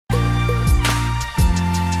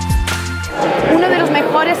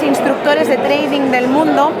mejores instructores de trading del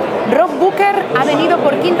mundo, Rob Booker ha venido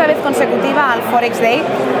por quinta vez consecutiva al Forex Day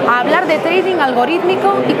a hablar de trading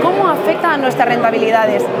algorítmico y cómo afecta a nuestras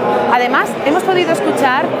rentabilidades. Además, hemos podido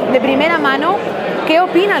escuchar de primera mano qué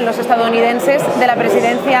opinan los estadounidenses de la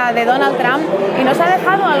presidencia de Donald Trump y nos ha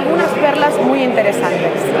dejado algunas perlas muy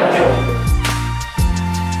interesantes.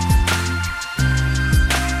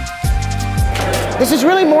 This is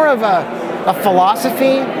really more of a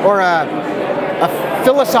philosophy or a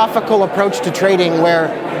philosophical approach to trading where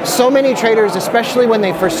so many traders, especially when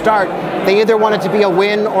they first start, they either want it to be a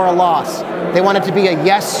win or a loss. They want it to be a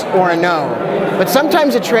yes or a no. But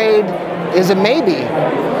sometimes a trade is a maybe.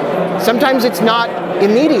 Sometimes it's not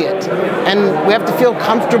immediate, and we have to feel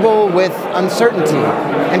comfortable with uncertainty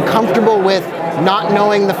and comfortable with not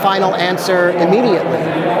knowing the final answer immediately.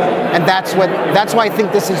 And that's why I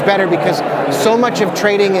think this is better, because so much of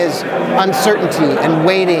trading is uncertainty and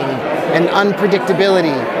waiting and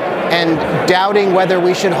unpredictability and doubting whether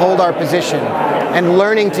we should hold our position, and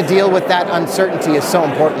learning to deal with that uncertainty is so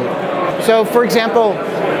important. So for example,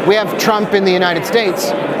 we have Trump in the United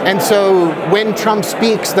States, and so when Trump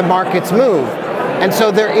speaks, the markets move. And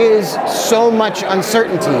so there is so much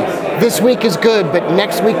uncertainty. This week is good, but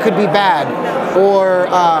next week could be bad. Or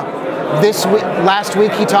last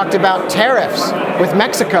week he talked about tariffs with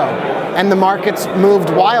Mexico, and the markets moved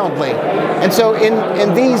wildly. And so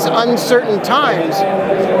in these uncertain times,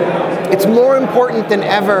 it's more important than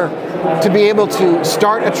ever to be able to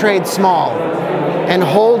start a trade small and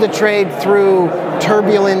hold a trade through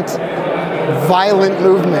turbulent, violent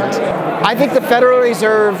movement. I think the Federal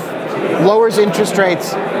Reserve lowers interest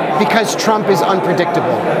rates because Trump is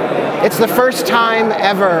unpredictable. It's the first time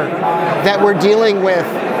ever that we're dealing with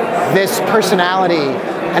this personality,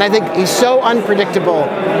 and I think he's so unpredictable.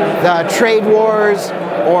 The trade wars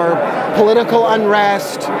or political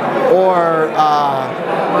unrest or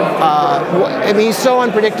I mean, he's so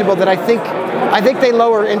unpredictable that I think they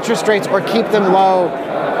lower interest rates or keep them low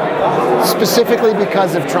specifically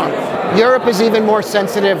because of Trump. Europe is even more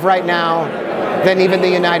sensitive right now than even the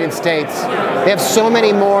United States. They have so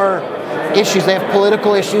many more issues. They have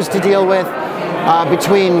political issues to deal with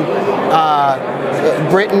between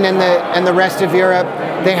Britain and the rest of Europe.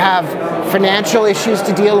 They have financial issues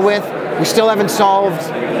to deal with. We still haven't solved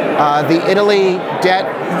the Italy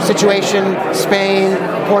debt situation, Spain,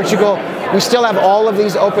 Portugal. We still have all of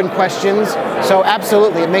these open questions. So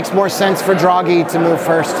absolutely, it makes more sense for Draghi to move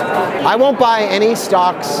first. I won't buy any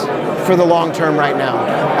stocks for the long term right now,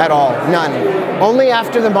 at all, none. Only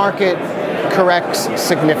after the market corrects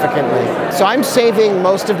significantly. So I'm saving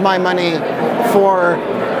most of my money for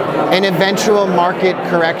an eventual market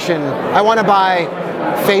correction. I want to buy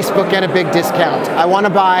Facebook at a big discount. I want to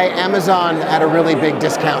buy Amazon at a really big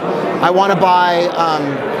discount. I want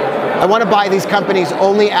to buy these companies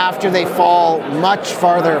only after they fall much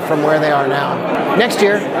farther from where they are now. Next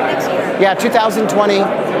year. Yeah, 2020.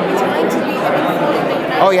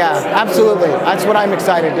 Oh yeah, absolutely. That's what I'm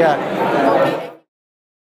excited, yeah.